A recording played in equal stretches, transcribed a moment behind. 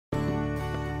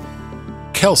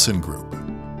Kelson Group.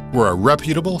 We're a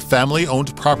reputable,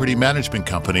 family-owned property management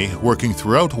company working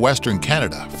throughout Western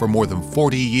Canada for more than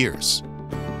 40 years.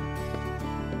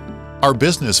 Our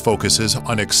business focuses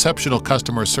on exceptional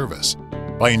customer service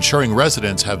by ensuring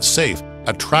residents have safe,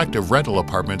 attractive rental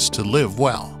apartments to live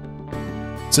well.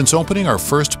 Since opening our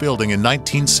first building in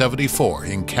 1974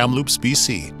 in Kamloops,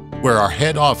 BC, where our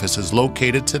head office is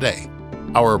located today,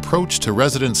 our approach to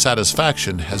resident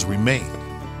satisfaction has remained.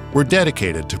 We're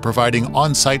dedicated to providing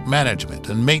on-site management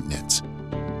and maintenance,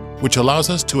 which allows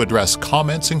us to address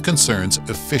comments and concerns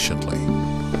efficiently.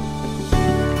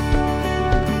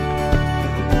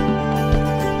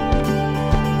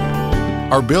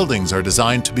 Our buildings are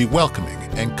designed to be welcoming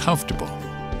and comfortable,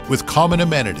 with common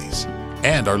amenities,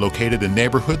 and are located in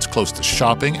neighborhoods close to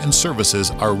shopping and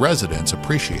services our residents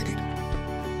appreciate.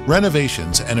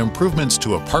 Renovations and improvements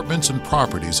to apartments and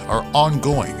properties are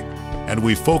ongoing, and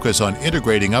we focus on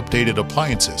integrating updated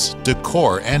appliances,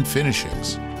 decor, and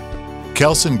finishings.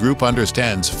 Kelson Group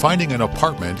understands finding an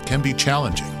apartment can be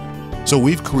challenging, so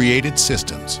we've created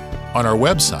systems on our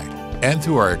website and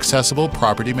through our accessible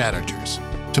property managers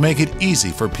to make it easy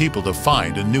for people to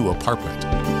find a new apartment.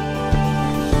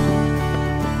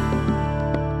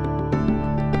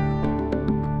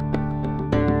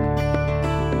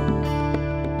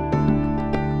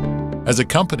 As a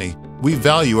company, we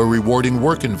value a rewarding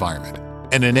work environment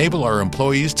and enable our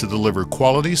employees to deliver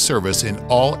quality service in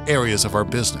all areas of our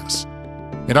business.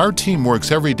 And our team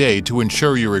works every day to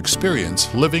ensure your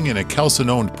experience living in a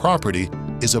Kelson-owned property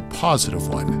is a positive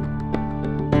one.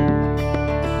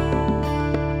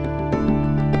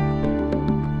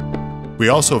 We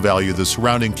also value the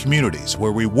surrounding communities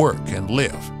where we work and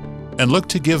live, and look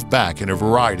to give back in a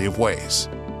variety of ways,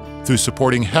 through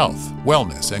supporting health,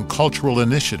 wellness, and cultural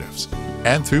initiatives,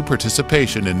 and through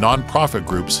participation in nonprofit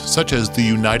groups such as the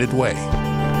United Way.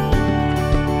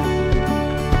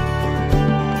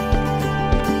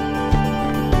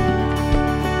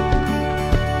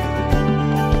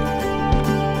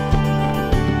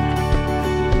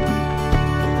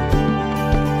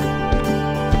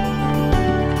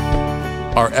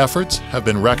 Our efforts have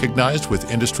been recognized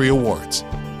with industry awards,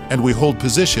 and we hold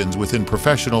positions within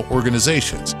professional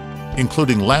organizations,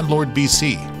 including Landlord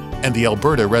BC and the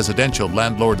Alberta Residential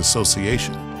Landlord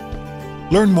Association.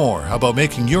 Learn more about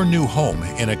making your new home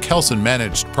in a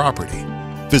Kelson-managed property.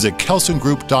 Visit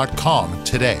kelsongroup.com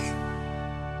today.